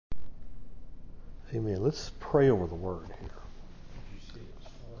Amen. Let's pray over the word here.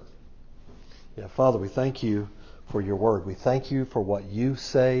 Yeah, Father, we thank you for your word. We thank you for what you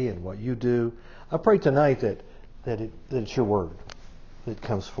say and what you do. I pray tonight that it's your word that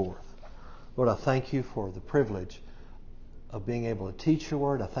comes forth. Lord, I thank you for the privilege of being able to teach your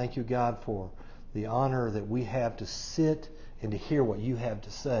word. I thank you, God, for the honor that we have to sit and to hear what you have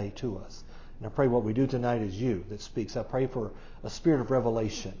to say to us. And I pray what we do tonight is you that speaks. I pray for a spirit of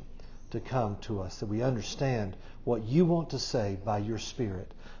revelation to come to us, that we understand what you want to say by your Spirit.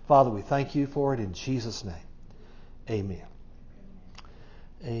 Father, we thank you for it in Jesus' name. Amen.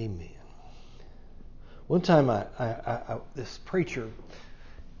 Amen. One time this preacher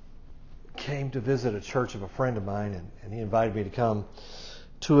came to visit a church of a friend of mine, and he invited me to come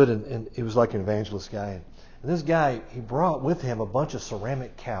to it, and he was like an evangelist guy. And this guy, he brought with him a bunch of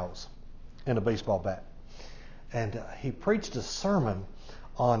ceramic cows and a baseball bat. And he preached a sermon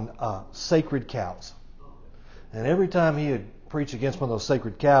on sacred cows. And every time he would preach against one of those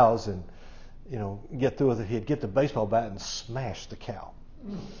sacred cows and, get through with it, he'd get the baseball bat and smash the cow.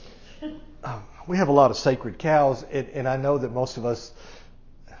 We have a lot of sacred cows, and I know that most of us,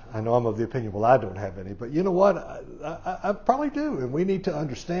 I know I'm of the opinion, well, I don't have any, but you know what? I probably do, and we need to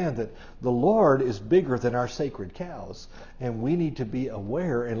understand that the Lord is bigger than our sacred cows, and we need to be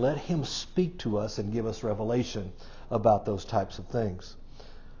aware and let Him speak to us and give us revelation about those types of things.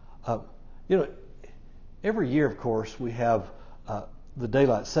 Every year, of course, we have the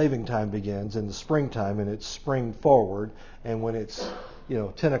daylight saving time begins in the springtime, and it's spring forward. And when it's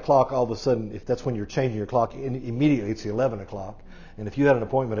 10 o'clock, all of a sudden, if that's when you're changing your clock, immediately it's 11 o'clock. And if you had an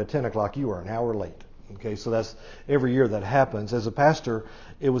appointment at 10 o'clock, you are an hour late. Okay, so that's every year that happens. As a pastor,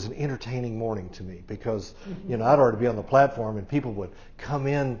 it was an entertaining morning to me because I'd already be on the platform, and people would come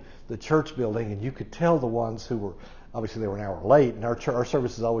in the church building, and you could tell the ones who were. Obviously, they were an hour late, and our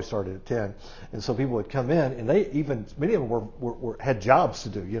services always started at 10. And so people would come in, and many of them had jobs to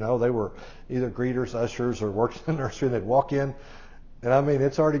do. They were either greeters, ushers, or worked in the nursery, and they'd walk in. And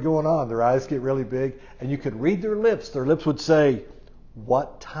it's already going on. Their eyes get really big, and you could read their lips. Their lips would say,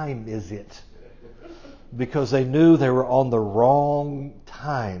 "What time is it?" Because they knew they were on the wrong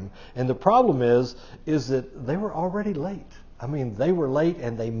time. And the problem is that they were already late. They were late,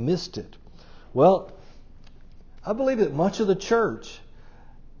 and they missed it. Well, I believe that much of the church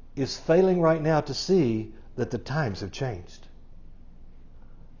is failing right now to see that the times have changed.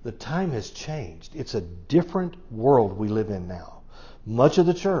 The time has changed. It's a different world we live in now. Much of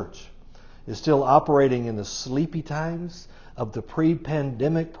the church is still operating in the sleepy times of the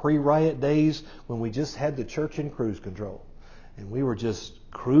pre-pandemic, pre-riot days when we just had the church in cruise control. And we were just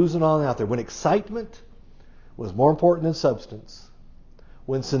cruising on out there. When excitement was more important than substance.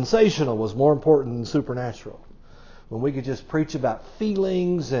 When sensational was more important than supernatural. When we could just preach about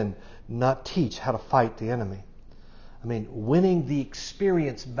feelings and not teach how to fight the enemy. Winning the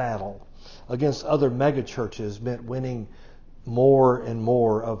experience battle against other megachurches meant winning more and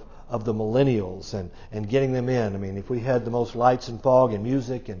more of the millennials and getting them in. If we had the most lights and fog and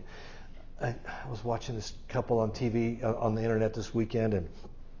music, and I was watching this couple on TV, on the internet this weekend, and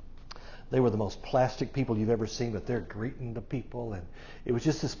they were the most plastic people you've ever seen, but they're greeting the people, and it was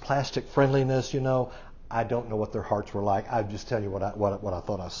just this plastic friendliness, I don't know what their hearts were like. I'm just telling you what I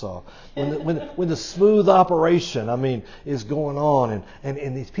thought I saw. When the smooth operation, is going on,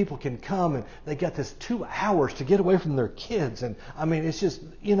 and these people can come, and they got this 2 hours to get away from their kids, and it's just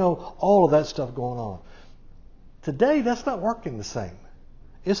all of that stuff going on. Today, that's not working the same.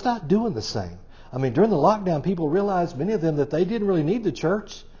 It's not doing the same. During the lockdown, people realized, many of them, that they didn't really need the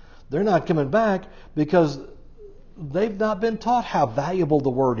church. They're not coming back because they've not been taught how valuable the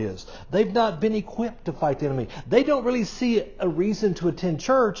Word is. They've not been equipped to fight the enemy. They don't really see a reason to attend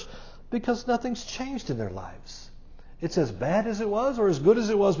church because nothing's changed in their lives. It's as bad as it was or as good as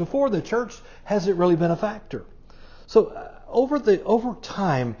it was before. The church hasn't really been a factor. So over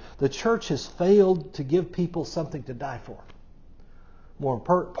time, the church has failed to give people something to die for. More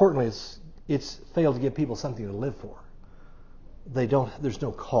importantly, it's failed to give people something to live for. There's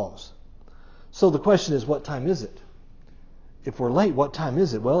no cause. So the question is, what time is it? If we're late, what time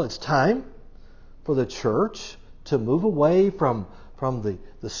is it? Well, it's time for the church to move away from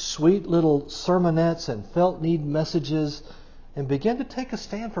the sweet little sermonettes and felt need messages and begin to take a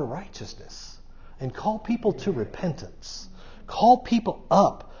stand for righteousness and call people to repentance. Call people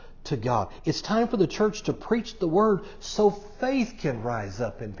up to God. It's time for the church to preach the Word so faith can rise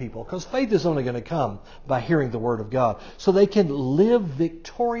up in people. Because faith is only going to come by hearing the Word of God. So they can live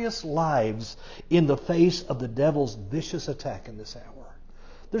victorious lives in the face of the devil's vicious attack in this hour.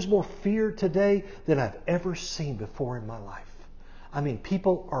 There's more fear today than I've ever seen before in my life. I mean,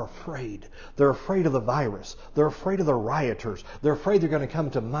 people are afraid. They're afraid of the virus. They're afraid of the rioters. They're afraid they're going to come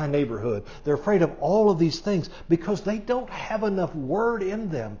to my neighborhood. They're afraid of all of these things because they don't have enough word in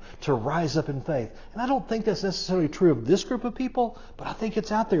them to rise up in faith. And I don't think that's necessarily true of this group of people, but I think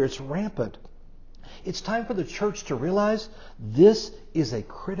it's out there. It's rampant. It's time for the church to realize this is a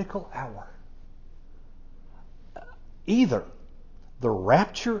critical hour. Either the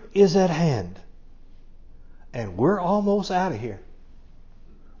rapture is at hand and we're almost out of here,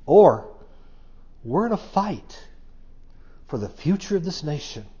 or we're in a fight for the future of this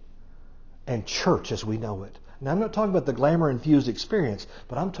nation and church as we know it. Now, I'm not talking about the glamour-infused experience,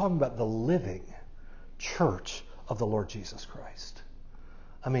 but I'm talking about the living church of the Lord Jesus Christ.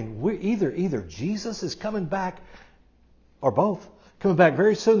 I mean, either Jesus is coming back, or both. Coming back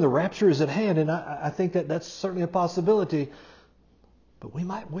very soon, the rapture is at hand, and I think that's certainly a possibility. But we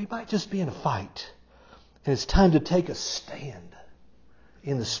might just be in a fight. And it's time to take a stand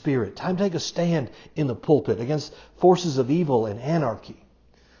in the Spirit. Time to take a stand in the pulpit against forces of evil and anarchy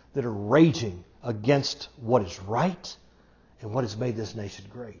that are raging against what is right and what has made this nation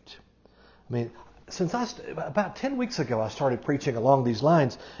great. I mean, about 10 weeks ago, I started preaching along these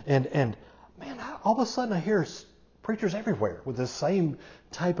lines, and man, all of a sudden I hear preachers everywhere with the same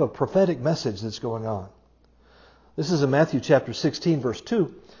type of prophetic message that's going on. This is in Matthew chapter 16, verse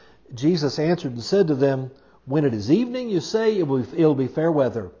 2. Jesus answered and said to them, "When it is evening, you say it will be fair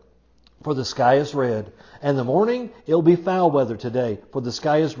weather, for the sky is red. And in the morning, it will be foul weather today, for the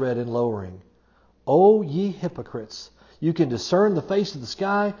sky is red and lowering. O ye hypocrites, you can discern the face of the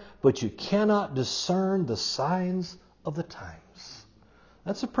sky, but you cannot discern the signs of the times."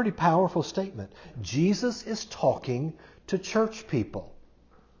 That's a pretty powerful statement. Jesus is talking to church people.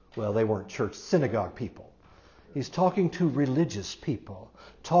 Well, they weren't church, synagogue people. He's talking to religious people,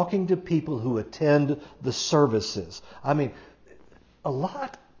 talking to people who attend the services. I mean,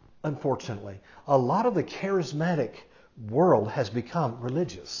 unfortunately, a lot of the charismatic world has become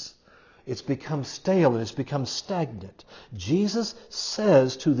religious. It's become stale and it's become stagnant. Jesus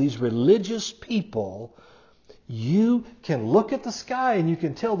says to these religious people, you can look at the sky and you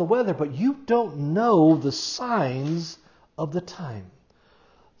can tell the weather, but you don't know the signs of the time.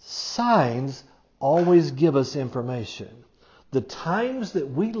 Signs always give us information. The times that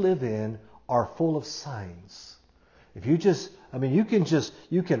we live in are full of signs. If you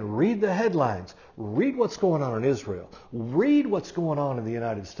can read the headlines, read what's going on in Israel, read what's going on in the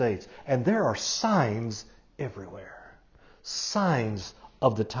United States, and there are signs everywhere. Signs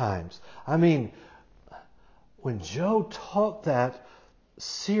of the times. I mean, when Joe taught that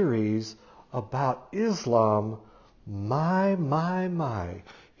series about Islam, my,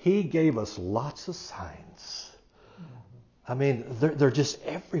 he gave us lots of signs. I mean, they're just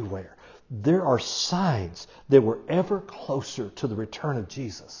everywhere. There are signs that we're ever closer to the return of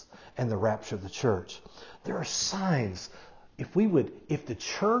Jesus and the rapture of the church. There are signs. If the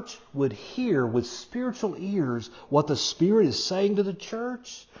church would hear with spiritual ears what the Spirit is saying to the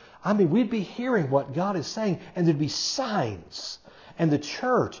church, I mean, we'd be hearing what God is saying, and there'd be signs. And the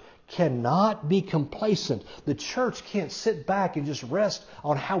church cannot be complacent. The church can't sit back and just rest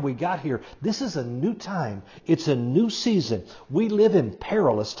on how we got here. This is a new time. It's a new season. We live in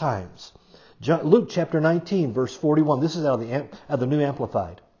perilous times. Luke chapter 19, verse 41. This is out of the New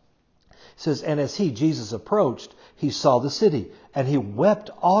Amplified. It says, "And as Jesus approached, he saw the city, and he wept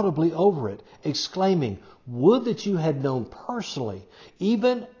audibly over it, exclaiming, 'Would that you had known personally,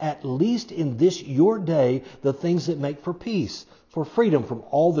 even at least in this your day, the things that make for peace, for freedom from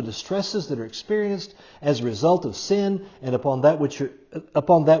all the distresses that are experienced as a result of sin, and upon that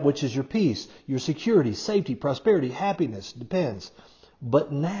which is your peace, your security, safety, prosperity, happiness depends.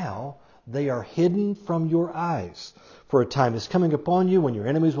 But now they are hidden from your eyes. For a time is coming upon you when your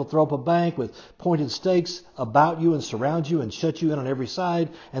enemies will throw up a bank with pointed stakes about you and surround you and shut you in on every side,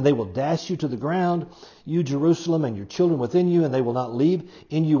 and they will dash you to the ground, you Jerusalem and your children within you, and they will not leave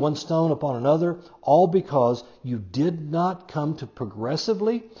in you one stone upon another, all because you did not come to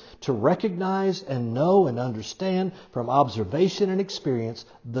progressively to recognize and know and understand from observation and experience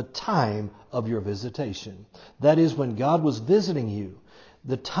the time of your visitation. That is when God was visiting you,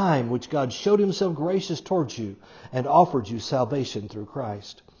 the time which God showed himself gracious towards you and offered you salvation through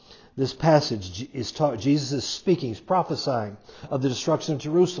Christ." This passage is taught, Jesus is speaking, he's prophesying of the destruction of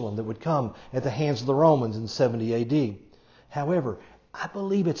Jerusalem that would come at the hands of the Romans in 70 AD. However, I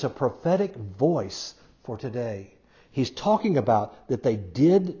believe it's a prophetic voice for today. He's talking about that they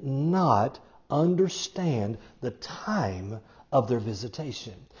did not understand the time of their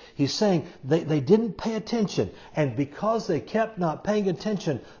visitation. He's saying they didn't pay attention, and because they kept not paying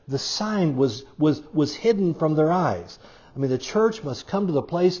attention, the sign was hidden from their eyes. I mean, the church must come to the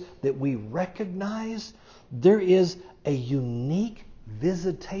place that we recognize there is a unique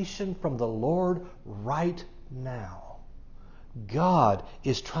visitation from the Lord right now. God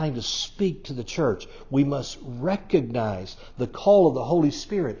is trying to speak to the church. We must recognize the call of the Holy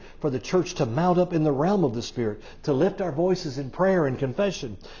Spirit for the church to mount up in the realm of the Spirit, to lift our voices in prayer and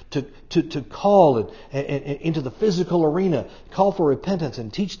confession, to call into the physical arena, call for repentance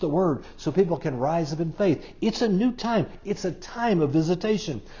and teach the Word so people can rise up in faith. It's a new time. It's a time of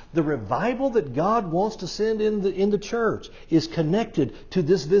visitation. The revival that God wants to send in the church is connected to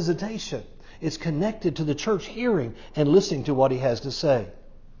this visitation. It's connected to the church hearing and listening to what He has to say.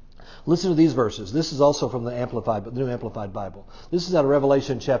 Listen to these verses. This is also from the New Amplified Bible. This is out of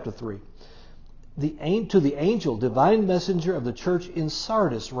Revelation chapter 3. To the angel, divine messenger of the church in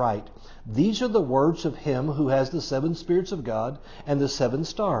Sardis write, these are the words of Him who has the 7 spirits of God and the 7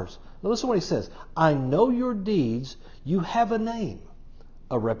 stars. Now listen to what he says. I know your deeds. You have a name,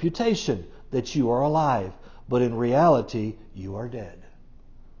 a reputation that you are alive, but in reality you are dead.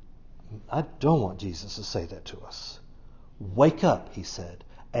 I don't want Jesus to say that to us. Wake up, He said,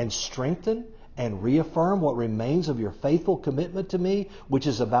 and strengthen and reaffirm what remains of your faithful commitment to me, which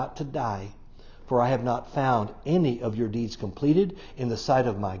is about to die. For I have not found any of your deeds completed in the sight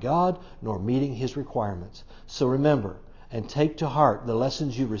of my God, nor meeting His requirements. So remember and take to heart the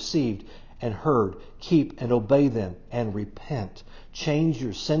lessons you received and heard. Keep and obey them and repent. Change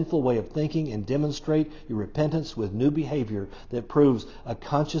your sinful way of thinking and demonstrate your repentance with new behavior that proves a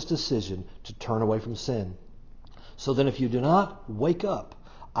conscious decision to turn away from sin. So then if you do not wake up,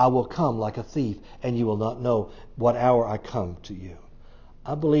 I will come like a thief, and you will not know what hour I come to you.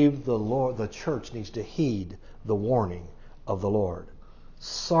 I believe the church needs to heed the warning of the Lord.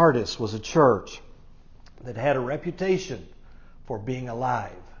 Sardis was a church that had a reputation for being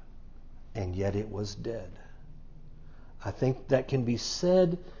alive, and yet it was dead. I think that can be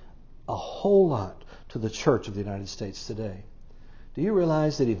said a whole lot to the church of the United States today. Do you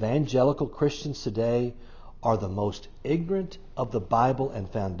realize that evangelical Christians today are the most ignorant of the Bible and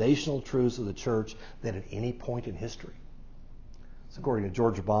foundational truths of the church than at any point in history? It's according to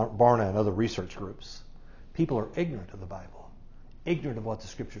George Barna and other research groups. People are ignorant of the Bible, ignorant of what the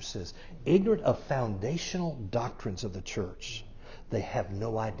Scripture says, ignorant of foundational doctrines of the church. They have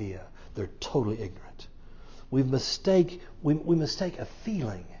no idea. They're totally ignorant. We mistake a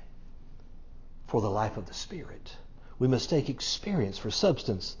feeling for the life of the Spirit. We mistake experience for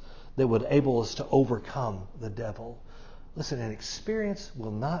substance that would enable us to overcome the devil. Listen, an experience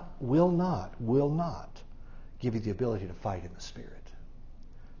will not give you the ability to fight in the Spirit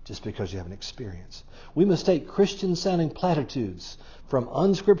just because you have an experience. We mistake Christian-sounding platitudes from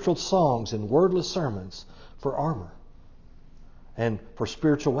unscriptural songs and wordless sermons for armor and for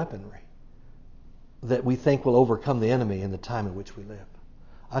spiritual weaponry that we think will overcome the enemy in the time in which we live.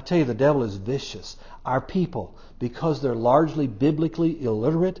 I tell you, the devil is vicious. Our people, because they're largely biblically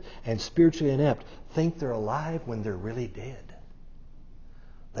illiterate and spiritually inept, think they're alive when they're really dead.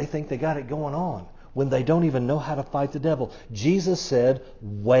 They think they got it going on when they don't even know how to fight the devil. Jesus said,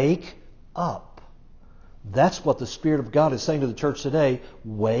 wake up. That's what the Spirit of God is saying to the church today.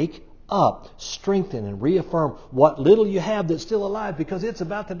 Wake up. Strengthen and reaffirm what little you have that's still alive, because it's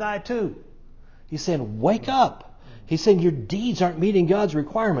about to die too. He's saying, wake up. He's saying your deeds aren't meeting God's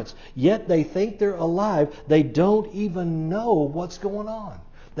requirements. Yet they think they're alive. They don't even know what's going on.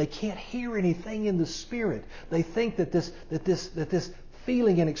 They can't hear anything in the Spirit. They think that this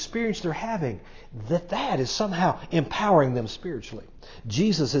feeling and experience they're having, that is somehow empowering them spiritually.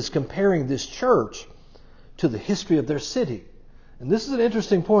 Jesus is comparing this church to the history of their city. And this is an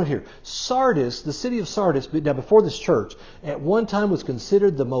interesting point here. Sardis, the city of Sardis, now before this church, at one time was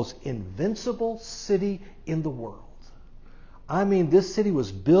considered the most invincible city in the world. I mean, this city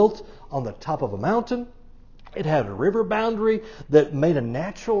was built on the top of a mountain. It had a river boundary that made a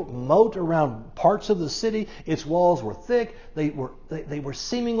natural moat around parts of the city. Its walls were thick. They were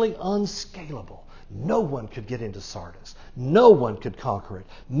seemingly unscalable. No one could get into Sardis. No one could conquer it.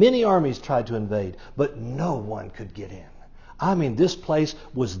 Many armies tried to invade, but no one could get in. I mean, this place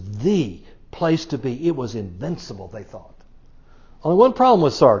was the place to be. It was invincible, they thought. Only one problem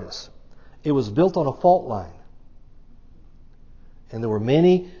with Sardis. It was built on a fault line. And there were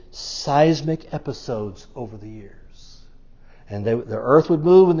many seismic episodes over the years. And the earth would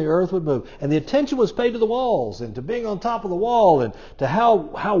move and the earth would move. And the attention was paid to the walls and to being on top of the wall and to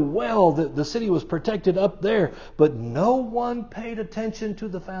how well the city was protected up there. But no one paid attention to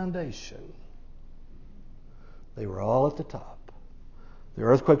the foundation. They were all at the top. The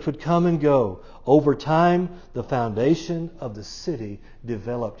earthquakes would come and go. Over time, the foundation of the city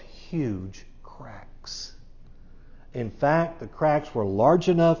developed huge cracks. In fact, the cracks were large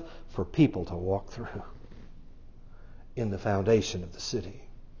enough for people to walk through in the foundation of the city.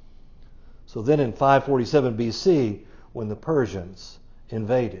 So then in 547 BC, when the Persians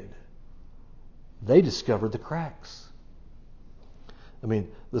invaded, they discovered the cracks. I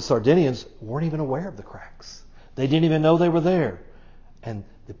mean, the Sardinians weren't even aware of the cracks. They didn't even know they were there. And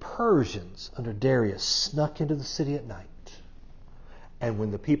the Persians under Darius snuck into the city at night. And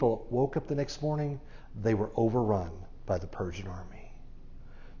when the people woke up the next morning, they were overrun by the Persian army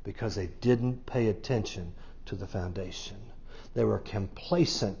because they didn't pay attention to the foundation. They were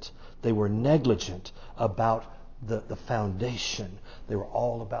complacent. They were negligent about the foundation. They were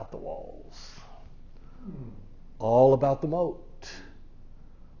all about the walls, all about the moat.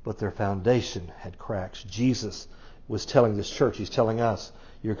 But their foundation had cracks. Jesus was telling this church, he's telling us,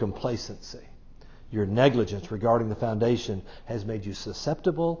 your complacency, your negligence regarding the foundation has made you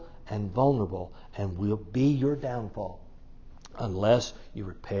susceptible and vulnerable and will be your downfall unless you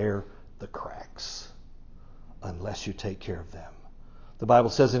repair the cracks, unless you take care of them. The Bible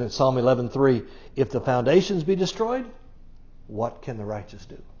says in Psalm 11:3, if the foundations be destroyed, what can the righteous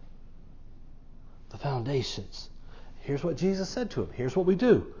do? The foundations. Here's what Jesus said to him. Here's what we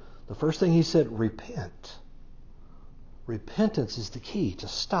do. The first thing he said, repent. Repentance is the key to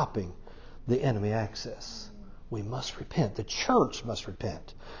stopping the enemy access. We must repent. The church must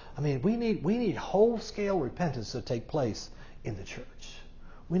repent. I mean, we need whole-scale repentance to take place in the church.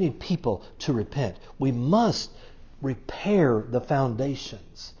 We need people to repent. We must repair the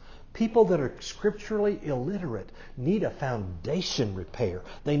foundations. People that are scripturally illiterate need a foundation repair.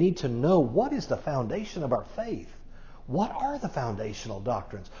 They need to know what is the foundation of our faith. What are the foundational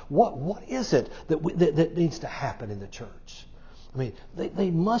doctrines? What is it that needs to happen in the church? I mean,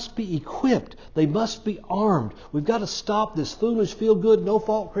 they must be equipped. They must be armed. We've got to stop this foolish, feel-good,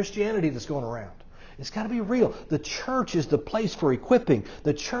 no-fault Christianity that's going around. It's got to be real. The church is the place for equipping.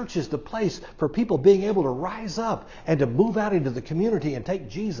 The church is the place for people being able to rise up and to move out into the community and take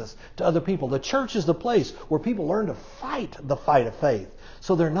Jesus to other people. The church is the place where people learn to fight the fight of faith,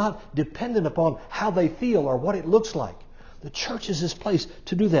 so they're not dependent upon how they feel or what it looks like. The church is this place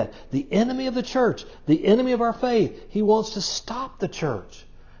to do that. The enemy of the church, the enemy of our faith, he wants to stop the church.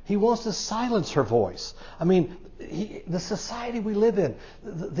 He wants to silence her voice. I mean, the society we live in,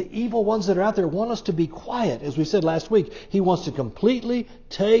 the evil ones that are out there want us to be quiet. As we said last week, he wants to completely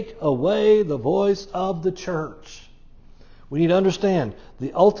take away the voice of the church. We need to understand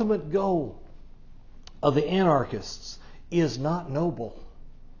the ultimate goal of the anarchists is not noble.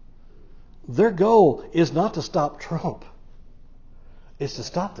 Their goal is not to stop Trump. It's to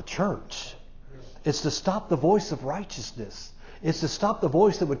stop the church. It's to stop the voice of righteousness. It's to stop the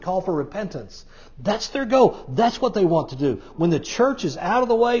voice that would call for repentance. That's their goal. That's what they want to do. When the church is out of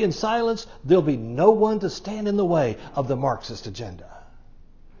the way in silence, there'll be no one to stand in the way of the Marxist agenda.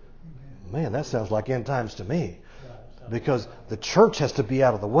 Man, that sounds like end times to me. Because the church has to be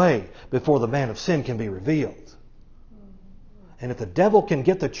out of the way before the man of sin can be revealed. And if the devil can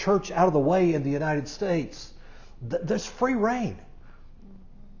get the church out of the way in the United States, there's free reign.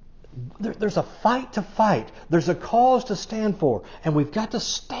 There's a fight to fight. There's a cause to stand for. And we've got to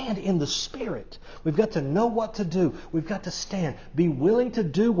stand in the Spirit. We've got to know what to do. We've got to stand. Be willing to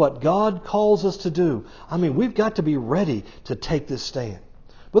do what God calls us to do. I mean, we've got to be ready to take this stand.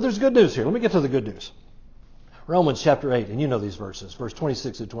 But there's good news here. Let me get to the good news. Romans chapter 8, and you know these verses, verse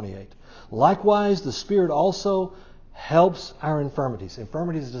 26 to 28. Likewise, the Spirit also helps our infirmities.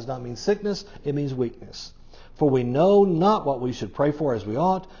 Infirmities does not mean sickness, it means weakness. For we know not what we should pray for as we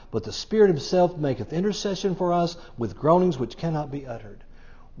ought, but the Spirit Himself maketh intercession for us with groanings which cannot be uttered.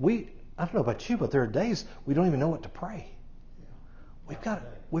 I don't know about you, but there are days we don't even know what to pray. We've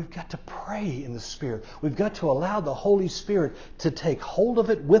got to pray in the Spirit. We've got to allow the Holy Spirit to take hold of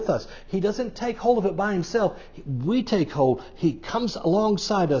it with us. He doesn't take hold of it by Himself. We take hold. He comes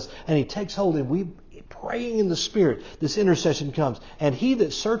alongside us and He takes hold, and we praying in the Spirit, this intercession comes. And He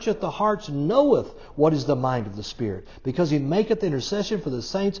that searcheth the hearts knoweth what is the mind of the Spirit, because He maketh intercession for the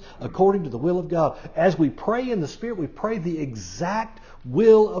saints according to the will of God. As we pray in the Spirit, we pray the exact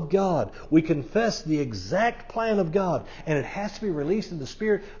will of God. We confess the exact plan of God, and it has to be released in the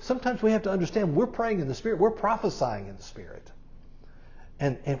Spirit. Sometimes we have to understand we're praying in the Spirit, we're prophesying in the Spirit.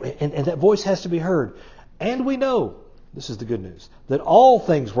 And that voice has to be heard. And we know, this is the good news, that all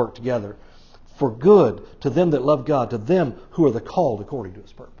things work together for good to them that love God, to them who are the called according to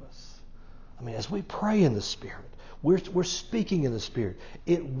His purpose. I mean, as we pray in the Spirit, we're speaking in the Spirit.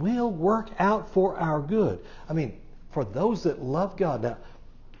 It will work out for our good. I mean, for those that love God. Now,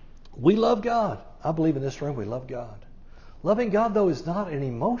 we love God. I believe in this room we love God. Loving God, though, is not an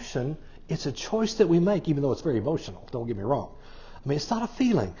emotion. It's a choice that we make, even though it's very emotional. Don't get me wrong. I mean, it's not a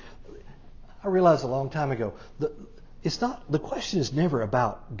feeling. I realized a long time ago, the question is never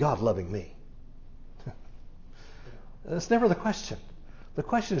about God loving me. That's never the question. The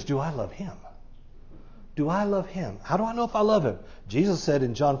question is, do I love Him? Do I love Him? How do I know if I love Him? Jesus said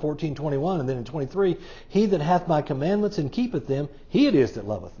in John 14:21 and then in 23, He that hath my commandments and keepeth them, he it is that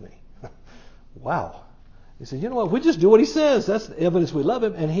loveth me. Wow. He said, you know what? We just do what He says. That's the evidence we love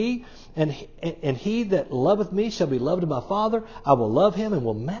Him. And he that loveth me shall be loved of my Father. I will love him and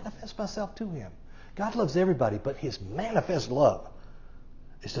will manifest myself to him. God loves everybody, but His manifest love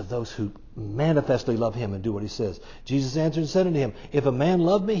is to those who manifestly love Him and do what He says. Jesus answered and said unto him, if a man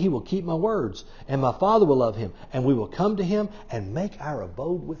love me, he will keep my words, and my Father will love him, and we will come to him and make our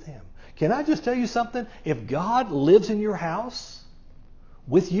abode with him. Can I just tell you something? If God lives in your house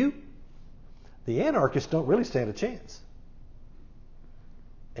with you, the anarchists don't really stand a chance.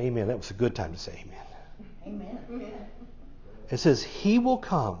 Amen. That was a good time to say amen. Amen. It says, He will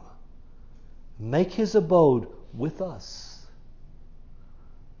come, make His abode with us.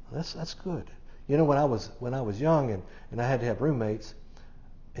 That's good. You know, when I was young and I had to have roommates,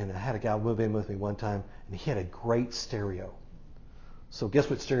 and I had a guy move in with me one time, and he had a great stereo. So guess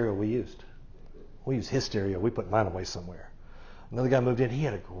what stereo we used? We used his stereo. We put mine away somewhere. Another guy moved in. He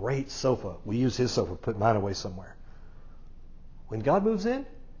had a great sofa. We used his sofa, put mine away somewhere. When God moves in,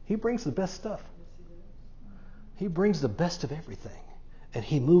 He brings the best stuff. He brings the best of everything, and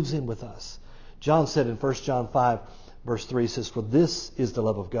He moves in with us. John said in 1 John 5, verse 3, says, for this is the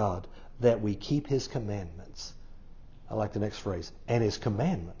love of God, that we keep His commandments. I like the next phrase. And His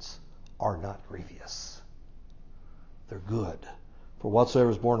commandments are not grievous. They're good. For whatsoever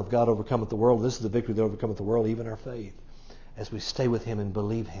is born of God overcometh the world. This is the victory that overcometh the world, even our faith. As we stay with Him and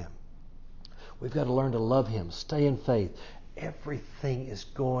believe Him. We've got to learn to love Him. Stay in faith. Everything is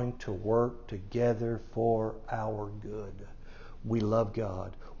going to work together for our good. We love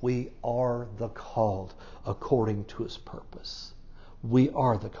God. We are the called according to His purpose. We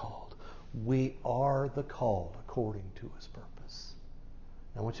are the called. We are the called according to His purpose.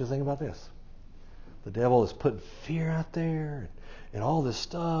 Now I want you to think about this. The devil is putting fear out there and all this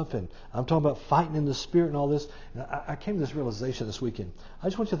stuff. And I'm talking about fighting in the Spirit and all this. And I came to this realization this weekend. I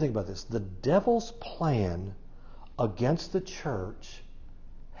just want you to think about this. The devil's plan against the church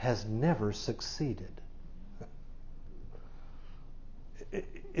has never succeeded.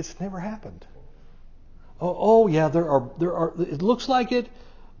 It's never happened. Oh yeah, there are. It looks like it,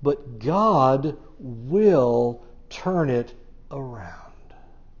 but God will turn it around.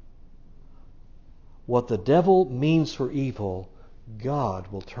 What the devil means for evil, God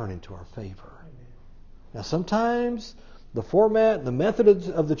will turn into our favor. Now sometimes the format, the method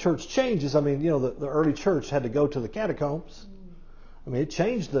of the church changes. I mean, you know, the early church had to go to the catacombs. I mean, it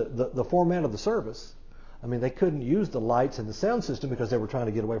changed the format of the service. I mean, they couldn't use the lights and the sound system because they were trying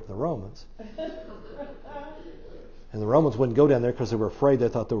to get away from the Romans. And the Romans wouldn't go down there because they were afraid. They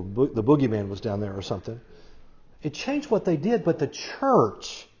thought the boogeyman was down there or something. It changed what they did, but the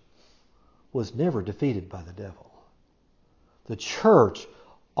church was never defeated by the devil. The church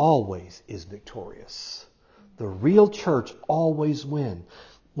always is victorious. The real church always wins.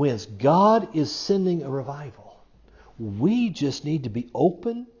 God is sending a revival. We just need to be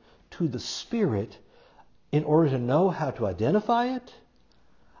open to the Spirit in order to know how to identify it.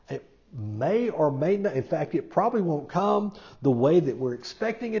 It may or may not. In fact, it probably won't come the way that we're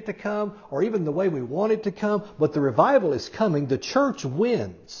expecting it to come or even the way we want it to come. But the revival is coming. The church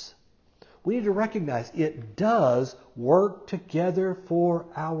wins. We need to recognize it does work together for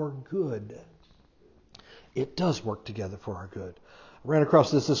our good. It does work together for our good. I ran across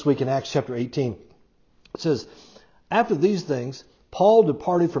this week in Acts chapter 18. It says, after these things, Paul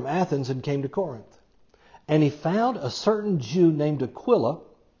departed from Athens and came to Corinth. And he found a certain Jew named Aquila,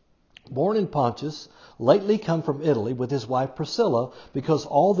 born in Pontus, lately come from Italy with his wife Priscilla, because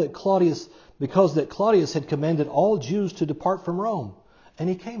that Claudius had commanded all Jews to depart from Rome. And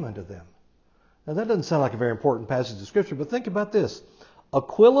he came unto them. Now that doesn't sound like a very important passage of Scripture, but think about this.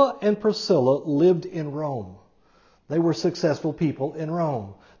 Aquila and Priscilla lived in Rome. They were successful people in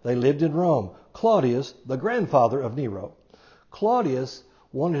Rome. They lived in Rome. Claudius, the grandfather of Nero, Claudius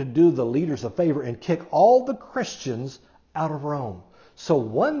wanted to do the leaders a favor and kick all the Christians out of Rome. So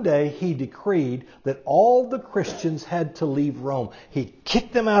one day he decreed that all the Christians had to leave Rome. He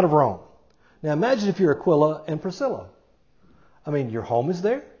kicked them out of Rome. Now imagine if you're Aquila and Priscilla. I mean, your home is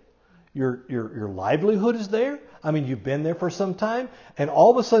there. Your livelihood is there. I mean, you've been there for some time. And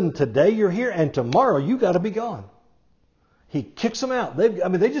all of a sudden today you're here and tomorrow you got to be gone. He kicks them out. They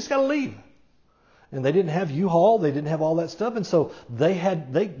just got to leave. And they didn't have U-Haul. They didn't have all that stuff. And so they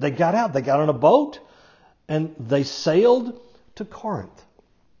got out. They got on a boat and they sailed to Corinth.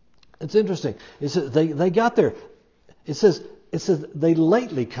 It's interesting. It says they got there. It says they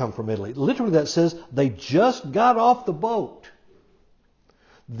lately come from Italy. Literally that says they just got off the boat.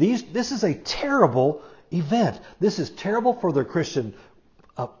 This is a terrible event. This is terrible for their Christian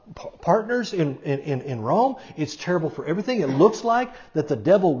partners in Rome. It's terrible for everything. It looks like that the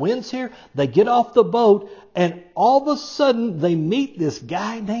devil wins here. They get off the boat and all of a sudden they meet this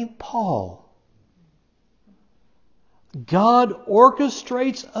guy named Paul. God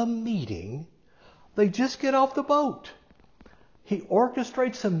orchestrates a meeting. They just get off the boat. He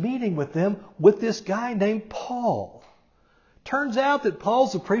orchestrates a meeting with them with this guy named Paul. Turns out that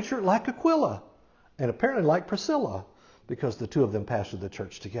Paul's a preacher like Aquila and apparently like Priscilla, because the two of them pastored the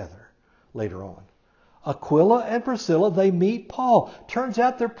church together later on. Aquila and Priscilla, they meet Paul. Turns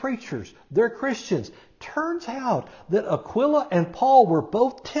out they're preachers. They're Christians. Turns out that Aquila and Paul were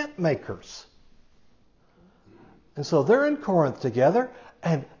both tent makers. And so they're in Corinth together,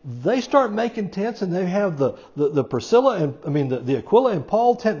 and they start making tents, and they have the Priscilla and the Aquila and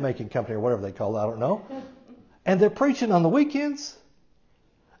Paul tent making company, or whatever they call it, I don't know. And they're preaching on the weekends.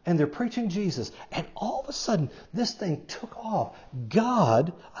 And they're preaching Jesus. And all of a sudden, this thing took off.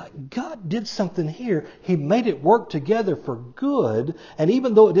 God did something here. He made it work together for good. And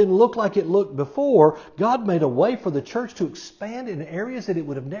even though it didn't look like it looked before, God made a way for the church to expand in areas that it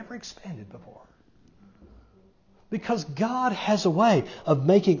would have never expanded before. Because God has a way of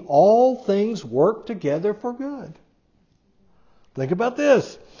making all things work together for good. Think about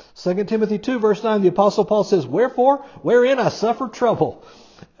this. 2 Timothy 2 verse 9, the Apostle Paul says, "Wherefore, wherein I suffer trouble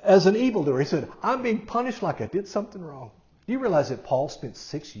as an evildoer." He said, I'm being punished like I did something wrong. Do you realize that Paul spent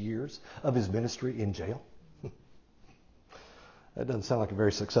 6 years of his ministry in jail? That doesn't sound like a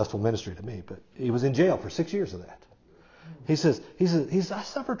very successful ministry to me, but he was in jail for 6 years of that. He says, I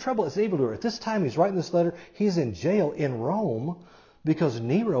suffer trouble as an evildoer. At this time he's writing this letter, he's in jail in Rome because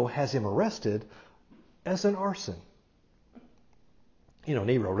Nero has him arrested as an arson. You know,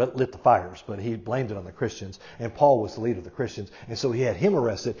 Nero lit the fires, but he blamed it on the Christians. And Paul was the leader of the Christians. And so he had him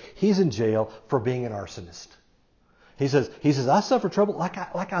arrested. He's in jail for being an arsonist. He says, I suffer trouble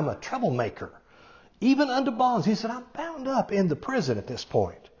like I'm a troublemaker. Even unto bonds. He said, I'm bound up in the prison at this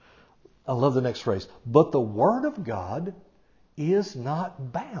point. I love the next phrase. But the word of God is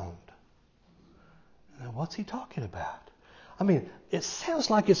not bound. Now, what's he talking about? I mean, it sounds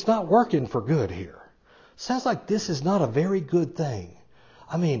like it's not working for good here. Sounds like this is not a very good thing.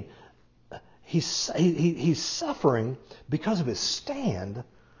 I mean, he's suffering because of his stand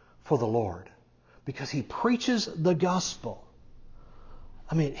for the Lord, because he preaches the gospel.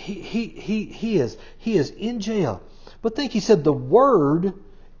 I mean, he is in jail. But think, he said the word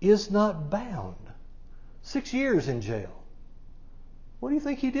is not bound. 6 years in jail. What do you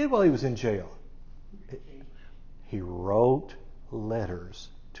think he did while he was in jail? He wrote letters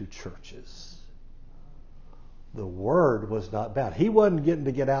to churches. The word was not bound. He wasn't getting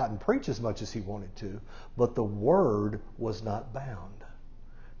to get out and preach as much as he wanted to, but the word was not bound.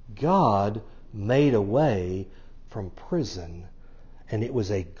 God made a way from prison, and it was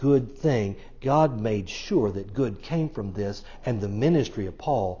a good thing. God made sure that good came from this, and the ministry of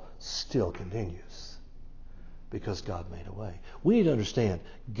Paul still continues because God made a way. We need to understand,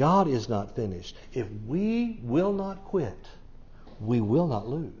 God is not finished. If we will not quit, we will not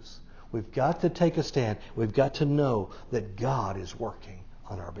lose. We've got to take a stand. We've got to know that God is working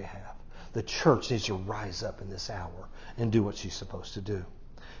on our behalf. The church needs to rise up in this hour and do what she's supposed to do.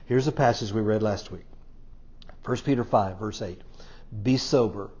 Here's a passage we read last week. 1 Peter 5, verse 8. Be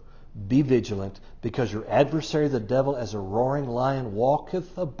sober, be vigilant, because your adversary the devil as a roaring lion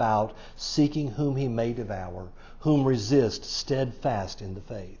walketh about, seeking whom he may devour, whom resist steadfast in the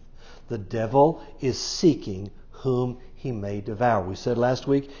faith. The devil is seeking whom he may devour. We said last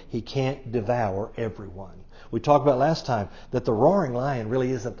week, he can't devour everyone. We talked about last time that the roaring lion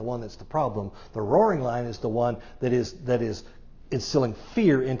really isn't the one that's the problem. The roaring lion is the one that is instilling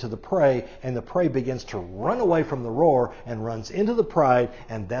fear into the prey, and the prey begins to run away from the roar and runs into the pride,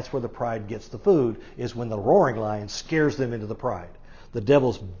 and that's where the pride gets the food, is when the roaring lion scares them into the pride. The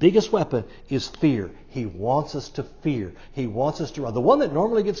devil's biggest weapon is fear. He wants us to fear. He wants us to run. The one that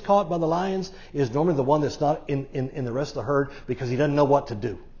normally gets caught by the lions is normally the one that's not in the rest of the herd because he doesn't know what to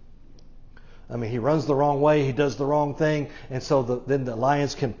do. I mean, he runs the wrong way, he does the wrong thing, and so then the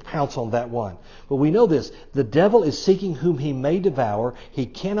lions can pounce on that one. But we know this, the devil is seeking whom he may devour. He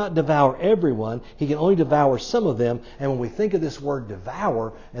cannot devour everyone, he can only devour some of them. And when we think of this word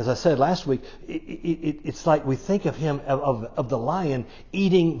devour, as I said last week, it's like we think of him, of the lion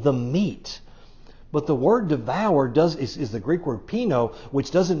eating the meat. But the word devour is the Greek word pino,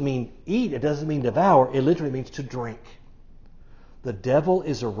 which doesn't mean eat. It doesn't mean devour. It literally means to drink. The devil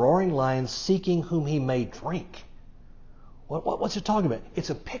is a roaring lion seeking whom he may drink. What's it talking about? It's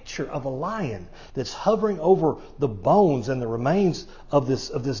a picture of a lion that's hovering over the bones and the remains of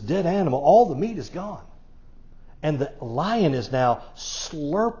this dead animal. All the meat is gone. And the lion is now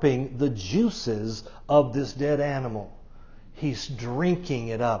slurping the juices of this dead animal. He's drinking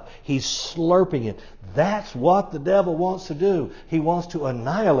it up. He's slurping it. That's what the devil wants to do. He wants to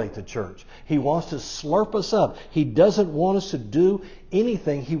annihilate the church. He wants to slurp us up. He doesn't want us to do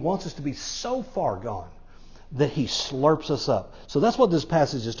anything. He wants us to be so far gone that he slurps us up. So that's what this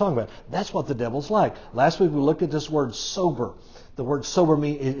passage is talking about. That's what the devil's like. Last week we looked at this word sober. The word sober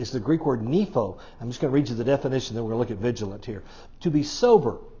is the Greek word nepho. I'm just going to read you the definition, then we're going to look at vigilant here. To be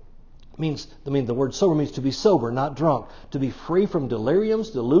sober the word sober means to be sober, not drunk. To be free from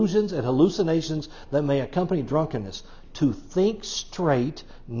deliriums, delusions, and hallucinations that may accompany drunkenness. To think straight,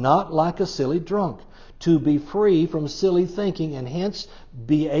 not like a silly drunk. To be free from silly thinking and hence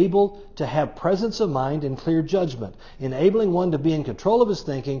be able to have presence of mind and clear judgment, enabling one to be in control of his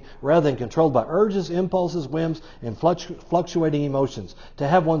thinking rather than controlled by urges, impulses, whims, and fluctuating emotions. To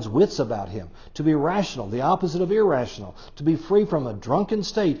have one's wits about him. To be rational, the opposite of irrational. To be free from a drunken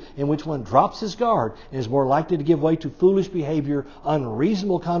state in which one drops his guard and is more likely to give way to foolish behavior,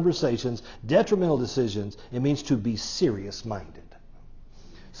 unreasonable conversations, detrimental decisions. It means to be serious-minded.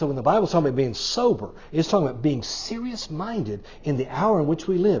 So when the Bible's talking about being sober, it's talking about being serious-minded in the hour in which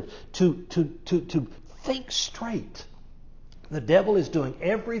we live. To think straight. The devil is doing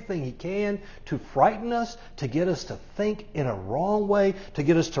everything he can to frighten us, to get us to think in a wrong way, to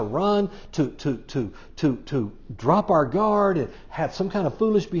get us to run, to drop our guard and have some kind of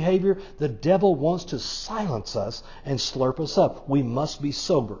foolish behavior. The devil wants to silence us and slurp us up. We must be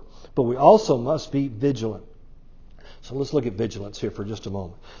sober, but we also must be vigilant. So let's look at vigilance here for just a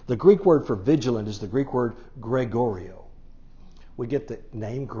moment. The Greek word for vigilant is the Greek word Gregorio. We get the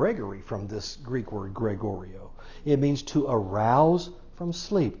name Gregory from this Greek word Gregorio. It means to arouse from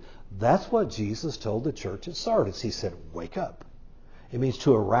sleep. That's what Jesus told the church at Sardis. He said, wake up. It means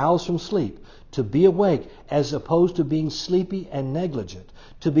to arouse from sleep, to be awake as opposed to being sleepy and negligent,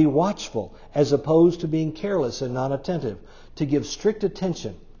 to be watchful as opposed to being careless and non-attentive, to give strict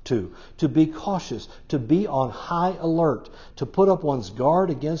attention to be cautious, to be on high alert, to put up one's guard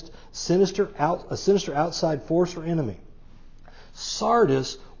against a sinister outside force or enemy.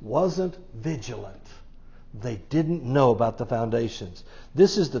 Sardis wasn't vigilant. They didn't know about the foundations.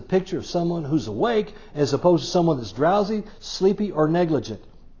 This is the picture of someone who's awake as opposed to someone that's drowsy, sleepy, or negligent.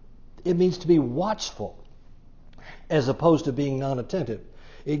 It means to be watchful as opposed to being non-attentive.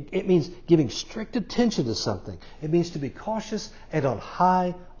 It means giving strict attention to something. It means to be cautious and on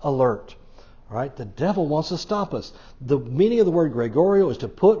high alert. All right? The devil wants to stop us. The meaning of the word Gregorio is to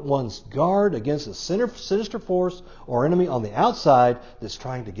put one's guard against a sinister force or enemy on the outside that's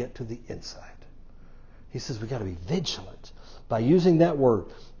trying to get to the inside. He says we've got to be vigilant. By using that word,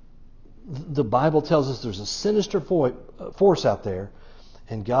 the Bible tells us there's a sinister force out there,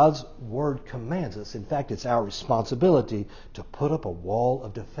 and God's Word commands us. In fact, it's our responsibility to put up a wall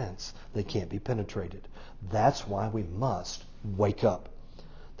of defense that can't be penetrated. That's why we must wake up.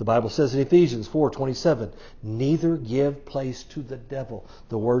 The Bible says in Ephesians 4:27, neither give place to the devil.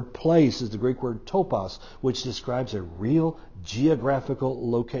 The word place is the Greek word topos, which describes a real geographical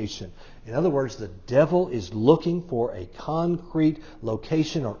location. In other words, the devil is looking for a concrete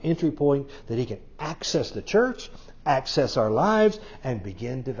location or entry point that he can access the church, access our lives, and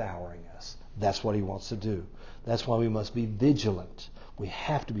begin devouring us. That's what he wants to do. That's why we must be vigilant. We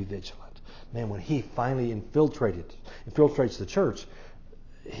have to be vigilant. Man, when he finally infiltrates the church,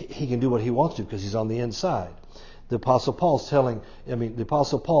 he can do what he wants to because he's on the inside. The Apostle Paul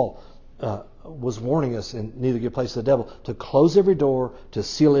was warning us in neither give place to the devil to close every door, to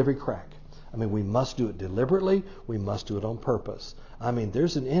seal every crack. We must do it deliberately. We must do it on purpose.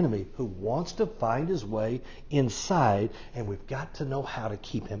 There's an enemy who wants to find his way inside, and we've got to know how to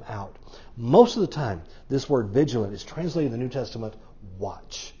keep him out. Most of the time, this word vigilant is translated in the New Testament,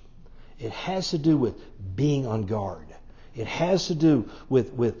 watch. It has to do with being on guard. It has to do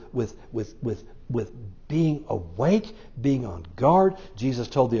with being awake, being on guard. Jesus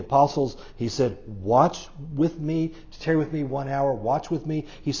told the apostles, he said, watch with me, tarry with me 1 hour, watch with me.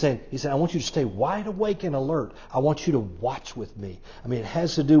 He said, I want you to stay wide awake and alert. I want you to watch with me. It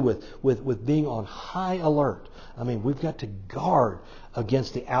has to do with being on high alert. We've got to guard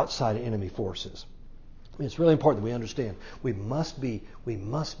against the outside enemy forces. It's really important that we understand we must be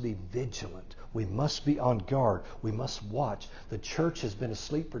vigilant. We must be on guard. We must watch. The church has been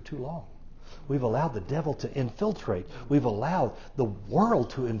asleep for too long. We've allowed the devil to infiltrate. We've allowed the world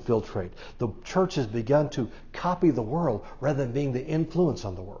to infiltrate. The church has begun to copy the world rather than being the influence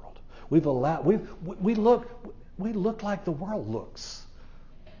on the world. We look like the world looks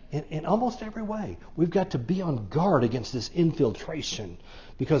in almost every way. We've got to be on guard against this infiltration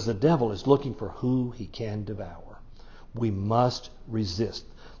because the devil is looking for who he can devour. We must resist.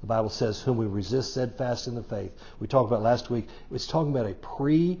 The Bible says, whom we resist steadfast in the faith. We talked about last week, it's talking about a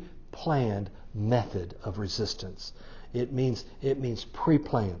pre-planned method of resistance. It means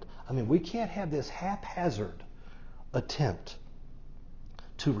pre-planned. I mean, we can't have this haphazard attempt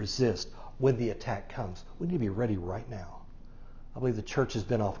to resist when the attack comes. We need to be ready right now. I believe the church has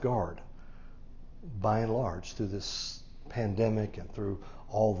been off guard by and large through this pandemic and through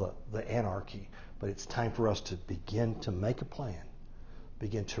all the anarchy. But it's time for us to begin to make a plan,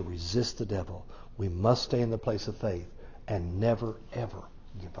 begin to resist the devil. We must stay in the place of faith and never, ever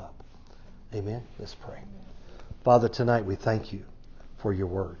give up. Amen? Let's pray. Father, tonight we thank you for your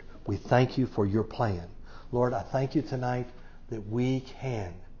word. We thank you for your plan. Lord, I thank you tonight that we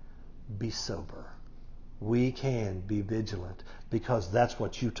can be sober. We can be vigilant because that's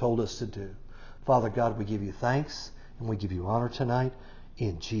what you told us to do. Father God, we give you thanks and we give you honor tonight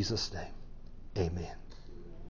in Jesus' name. Amen.